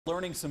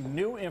Learning some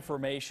new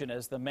information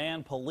as the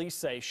man police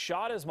say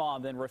shot his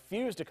mom, then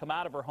refused to come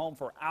out of her home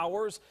for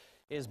hours,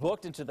 is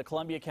booked into the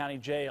Columbia County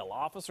Jail.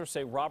 Officers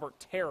say Robert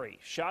Terry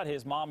shot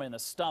his mom in the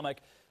stomach,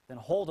 then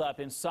holed up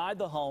inside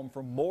the home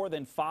for more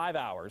than 5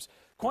 hours.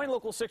 KOIN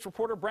Local 6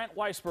 reporter Brent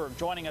Weisberg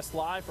joining us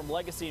live from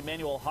Legacy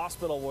Emmanuel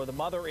Hospital, where the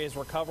mother is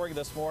recovering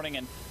this morning.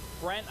 And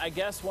Brent, I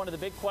guess one of the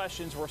big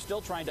questions we're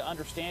still trying to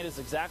understand is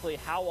exactly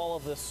how all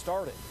of this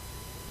started.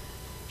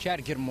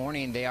 Chad, good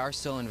morning. They are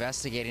still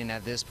investigating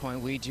at this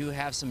point. We do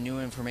have some new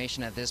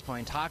information at this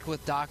point. Talked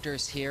with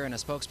doctors here and a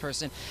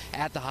spokesperson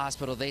at the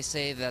hospital. They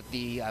say that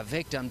the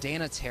victim,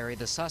 Dana Terry,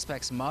 the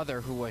suspect's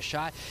mother who was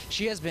shot,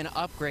 she has been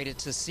upgraded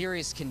to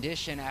serious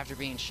condition after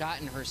being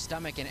shot in her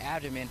stomach and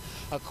abdomen,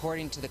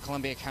 according to the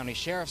Columbia County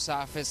Sheriff's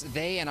Office.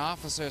 They and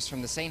officers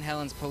from the St.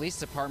 Helens Police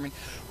Department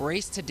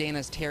raced to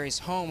Dana Terry's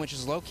home, which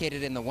is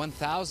located in the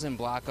 1000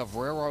 block of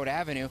Railroad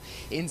Avenue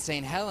in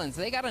St. Helens.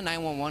 They got a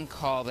 911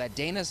 call that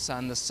Dana's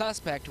son, the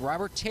suspect,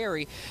 Robert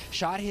Terry,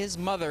 shot his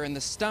mother in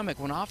the stomach.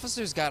 When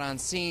officers got on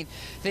scene,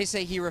 they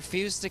say he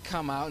refused to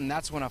come out, and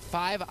that's when a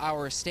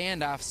 5-hour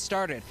standoff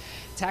started.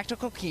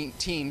 Tactical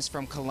teams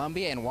from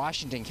Columbia and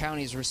Washington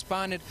counties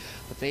responded,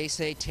 but they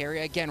say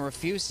Terry again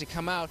refused to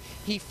come out.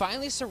 He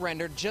finally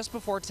surrendered just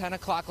before 10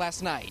 o'clock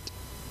last night.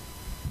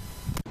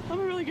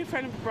 I'm a really good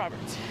friend of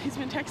Robert's. He's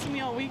been texting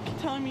me all week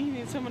telling me he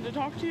needs someone to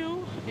talk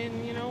to,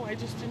 and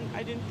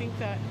I didn't think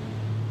that,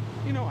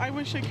 I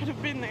wish I could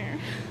have been there.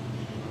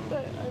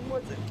 But I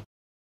wasn't.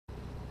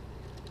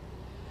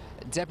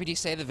 Deputies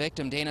say the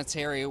victim, Dana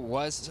Terry,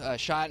 was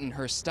shot in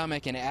her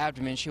stomach and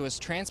abdomen. She was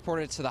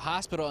transported to the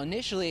hospital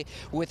initially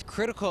with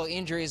critical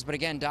injuries, but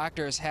again,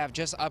 doctors have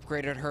just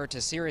upgraded her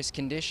to serious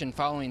condition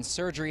following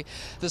surgery.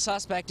 The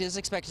suspect is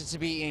expected to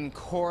be in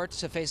court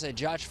to face a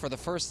judge for the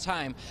first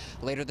time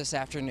later this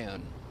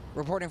afternoon.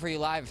 Reporting for you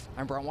live,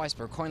 I'm Brent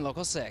Weisberg, KOIN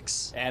Local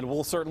 6. And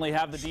we'll certainly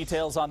have the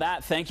details on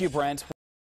that. Thank you, Brent.